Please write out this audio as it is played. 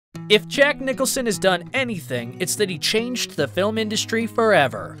If Jack Nicholson has done anything, it's that he changed the film industry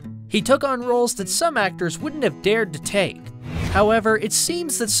forever. He took on roles that some actors wouldn't have dared to take. However, it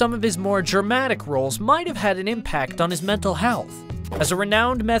seems that some of his more dramatic roles might have had an impact on his mental health. As a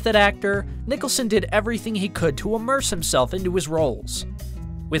renowned method actor, Nicholson did everything he could to immerse himself into his roles.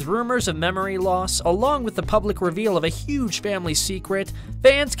 With rumors of memory loss, along with the public reveal of a huge family secret,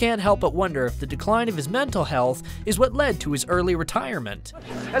 fans can't help but wonder if the decline of his mental health is what led to his early retirement.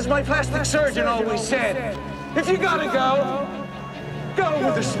 As my plastic surgeon always said, if you gotta go, go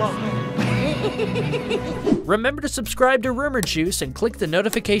with a smile. Remember to subscribe to Rumour Juice and click the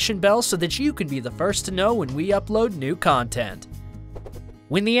notification bell so that you can be the first to know when we upload new content.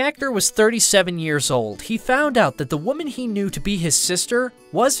 When the actor was 37 years old, he found out that the woman he knew to be his sister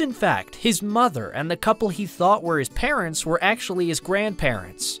was in fact his mother, and the couple he thought were his parents were actually his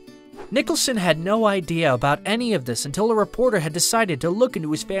grandparents. Nicholson had no idea about any of this until a reporter had decided to look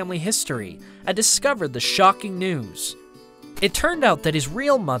into his family history and discovered the shocking news. It turned out that his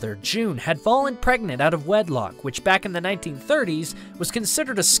real mother, June, had fallen pregnant out of wedlock, which back in the 1930s was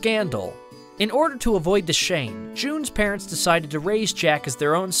considered a scandal. In order to avoid the shame, June's parents decided to raise Jack as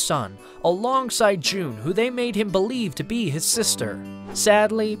their own son, alongside June, who they made him believe to be his sister.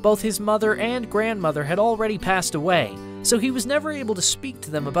 Sadly, both his mother and grandmother had already passed away, so he was never able to speak to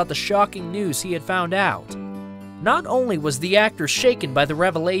them about the shocking news he had found out. Not only was the actor shaken by the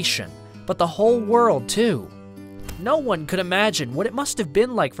revelation, but the whole world too. No one could imagine what it must have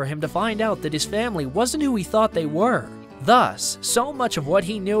been like for him to find out that his family wasn't who he thought they were. Thus, so much of what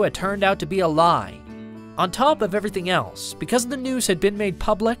he knew had turned out to be a lie. On top of everything else, because the news had been made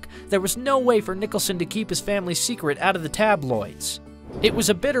public, there was no way for Nicholson to keep his family secret out of the tabloids. It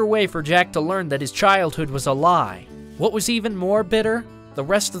was a bitter way for Jack to learn that his childhood was a lie. What was even more bitter? The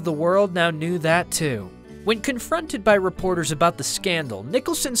rest of the world now knew that too. When confronted by reporters about the scandal,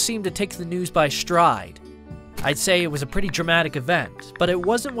 Nicholson seemed to take the news by stride. I'd say it was a pretty dramatic event, but it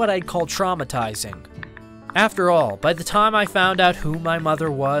wasn't what I'd call traumatizing. After all, by the time I found out who my mother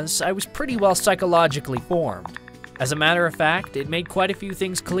was, I was pretty well psychologically formed. As a matter of fact, it made quite a few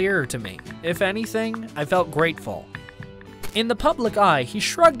things clearer to me. If anything, I felt grateful. In the public eye, he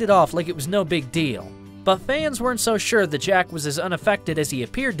shrugged it off like it was no big deal, but fans weren't so sure that Jack was as unaffected as he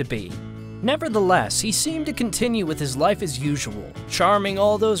appeared to be. Nevertheless, he seemed to continue with his life as usual, charming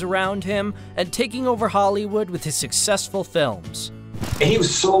all those around him and taking over Hollywood with his successful films. And he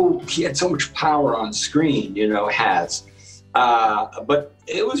had so much power on screen, but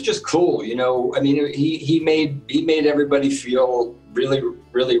it was just cool, I mean, he made everybody feel really,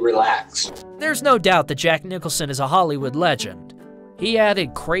 really relaxed. There's no doubt that Jack Nicholson is a Hollywood legend. He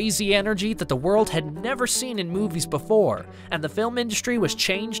added crazy energy that the world had never seen in movies before, and the film industry was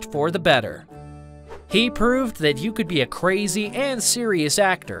changed for the better. He proved that you could be a crazy and serious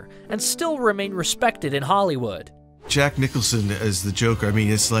actor and still remain respected in Hollywood. Jack Nicholson as the Joker, I mean,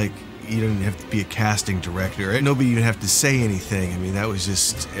 it's like you don't have to be a casting director. Nobody even have to say anything. I mean, that was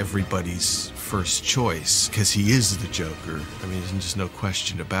just everybody's first choice, because he is the Joker. I mean, there's just no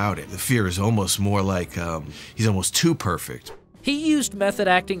question about it. The fear is almost more like he's almost too perfect. He used method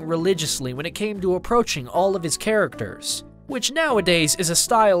acting religiously when it came to approaching all of his characters, which nowadays is a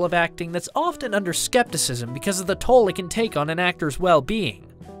style of acting that's often under skepticism because of the toll it can take on an actor's well-being.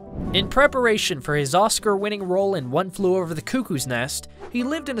 In preparation for his Oscar-winning role in One Flew Over the Cuckoo's Nest, he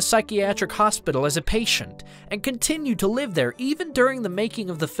lived in a psychiatric hospital as a patient and continued to live there even during the making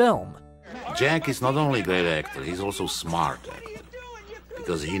of the film. Jack is not only a great actor, he's also a smart actor,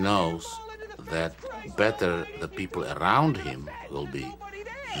 because he knows that better the people around him will be,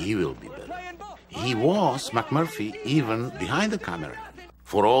 he will be better. He was McMurphy even behind the camera.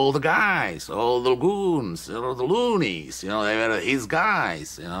 For all the guys, all the goons, the loonies, they were his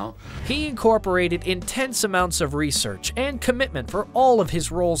guys, He incorporated intense amounts of research and commitment for all of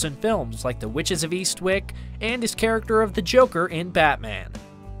his roles in films like The Witches of Eastwick and his character of the Joker in Batman.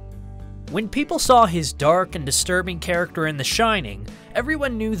 When people saw his dark and disturbing character in The Shining,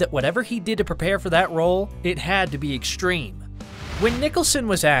 everyone knew that whatever he did to prepare for that role, it had to be extreme. When Nicholson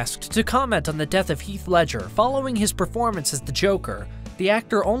was asked to comment on the death of Heath Ledger following his performance as the Joker, the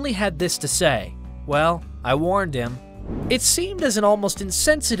actor only had this to say, "Well, I warned him." It seemed as an almost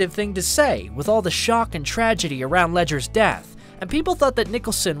insensitive thing to say, with all the shock and tragedy around Ledger's death, and people thought that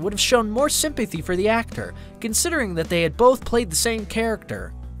Nicholson would have shown more sympathy for the actor, considering that they had both played the same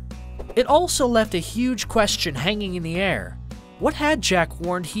character. It also left a huge question hanging in the air. What had Jack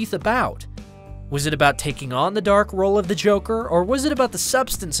warned Heath about? Was it about taking on the dark role of the Joker, or was it about the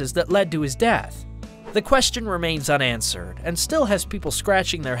substances that led to his death? The question remains unanswered, and still has people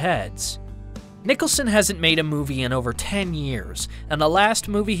scratching their heads. Nicholson hasn't made a movie in over 10 years, and the last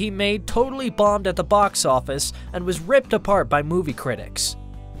movie he made totally bombed at the box office and was ripped apart by movie critics.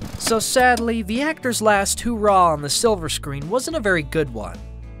 So sadly, the actor's last hurrah on the silver screen wasn't a very good one.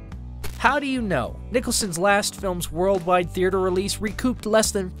 How do you know? Nicholson's last film's worldwide theater release recouped less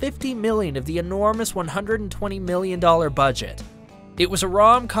than $50 million of the enormous $120 million budget. It was a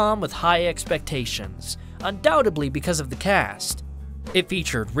rom-com with high expectations, undoubtedly because of the cast. It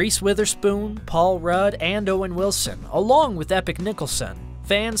featured Reese Witherspoon, Paul Rudd, and Owen Wilson, along with Epic Nicholson.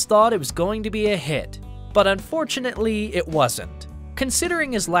 Fans thought it was going to be a hit, but unfortunately it wasn't.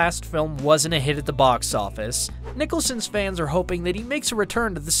 Considering his last film wasn't a hit at the box office, Nicholson's fans are hoping that he makes a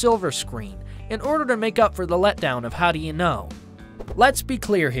return to the silver screen in order to make up for the letdown of How Do You Know? Let's be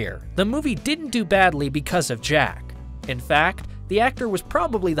clear here, the movie didn't do badly because of Jack. In fact, the actor was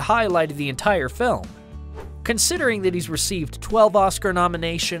probably the highlight of the entire film. Considering that he's received 12 Oscar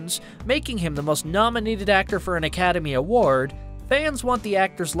nominations, making him the most nominated actor for an Academy Award, fans want the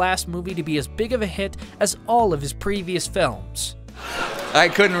actor's last movie to be as big of a hit as all of his previous films. I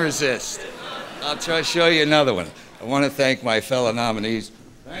couldn't resist. I'll try to show you another one. I want to thank my fellow nominees.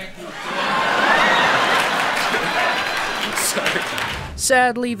 Thank you. Sorry.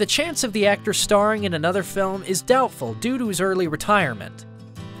 Sadly, the chance of the actor starring in another film is doubtful due to his early retirement.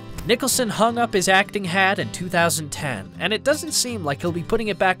 Nicholson hung up his acting hat in 2010, and it doesn't seem like he'll be putting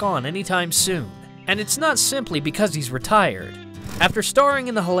it back on anytime soon. And it's not simply because he's retired. After starring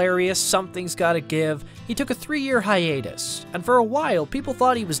in the hilarious Something's Gotta Give, he took a 3-year hiatus, and for a while people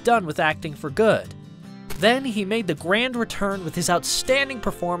thought he was done with acting for good. Then he made the grand return with his outstanding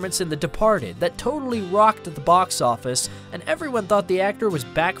performance in The Departed that totally rocked at the box office, and everyone thought the actor was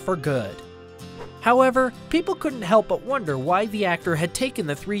back for good. However, people couldn't help but wonder why the actor had taken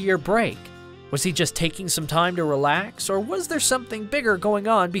the 3-year break. Was he just taking some time to relax, or was there something bigger going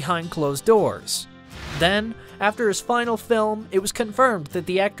on behind closed doors? Then, after his final film, it was confirmed that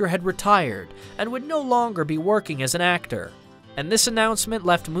the actor had retired and would no longer be working as an actor. And this announcement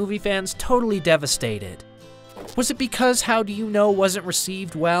left movie fans totally devastated. Was it because How Do You Know wasn't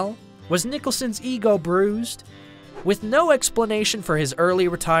received well? Was Nicholson's ego bruised? With no explanation for his early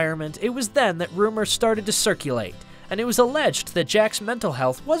retirement, it was then that rumors started to circulate, and it was alleged that Jack's mental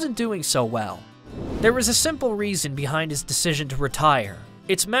health wasn't doing so well. There was a simple reason behind his decision to retire.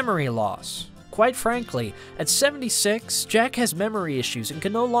 It's memory loss. Quite frankly, at 76, Jack has memory issues and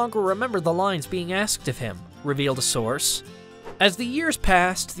can no longer remember the lines being asked of him, revealed a source. As the years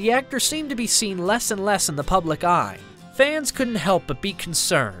passed, the actor seemed to be seen less and less in the public eye. Fans couldn't help but be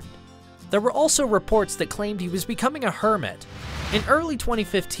concerned. There were also reports that claimed he was becoming a hermit. In early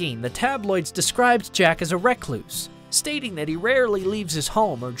 2015, the tabloids described Jack as a recluse, stating that he rarely leaves his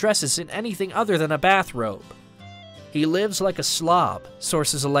home or dresses in anything other than a bathrobe. He lives like a slob,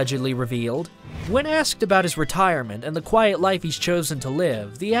 sources allegedly revealed. When asked about his retirement and the quiet life he's chosen to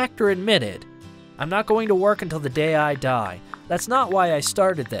live, the actor admitted, "I'm not going to work until the day I die. That's not why I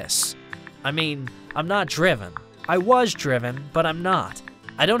started this. I mean, I'm not driven. I was driven, but I'm not.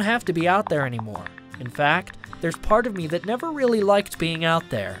 I don't have to be out there anymore. In fact, there's part of me that never really liked being out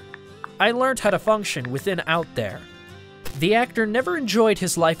there. I learned how to function within out there." The actor never enjoyed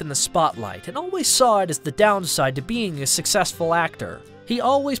his life in the spotlight and always saw it as the downside to being a successful actor. He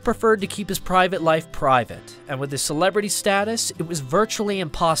always preferred to keep his private life private, and with his celebrity status, it was virtually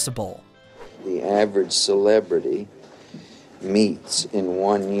impossible. The average celebrity meets in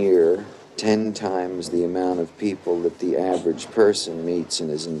 1 year 10 times the amount of people that the average person meets in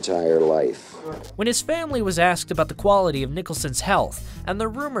his entire life. When his family was asked about the quality of Nicholson's health and the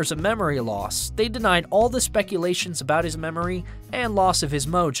rumors of memory loss, they denied all the speculations about his memory and loss of his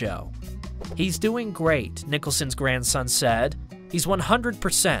mojo. "He's doing great," Nicholson's grandson said. "He's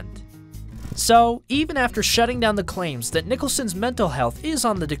 100%. So, even after shutting down the claims that Nicholson's mental health is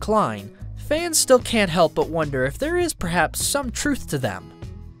on the decline, fans still can't help but wonder if there is perhaps some truth to them.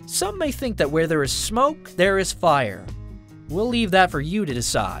 Some may think that where there is smoke, there is fire. We'll leave that for you to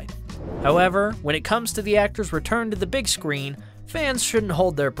decide. However, when it comes to the actor's return to the big screen, fans shouldn't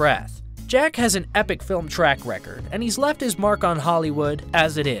hold their breath. Jack has an epic film track record, and he's left his mark on Hollywood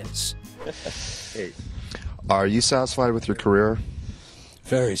as it is. Hey, are you satisfied with your career?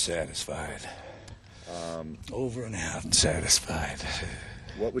 Very satisfied. Over and out satisfied.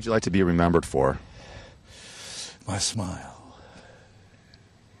 What would you like to be remembered for? My smile.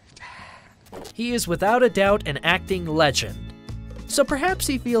 He is without a doubt an acting legend. So perhaps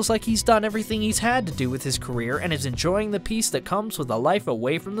he feels like he's done everything he's had to do with his career and is enjoying the peace that comes with a life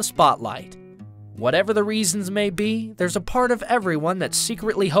away from the spotlight. Whatever the reasons may be, there's a part of everyone that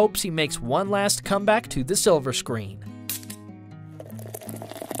secretly hopes he makes one last comeback to the silver screen.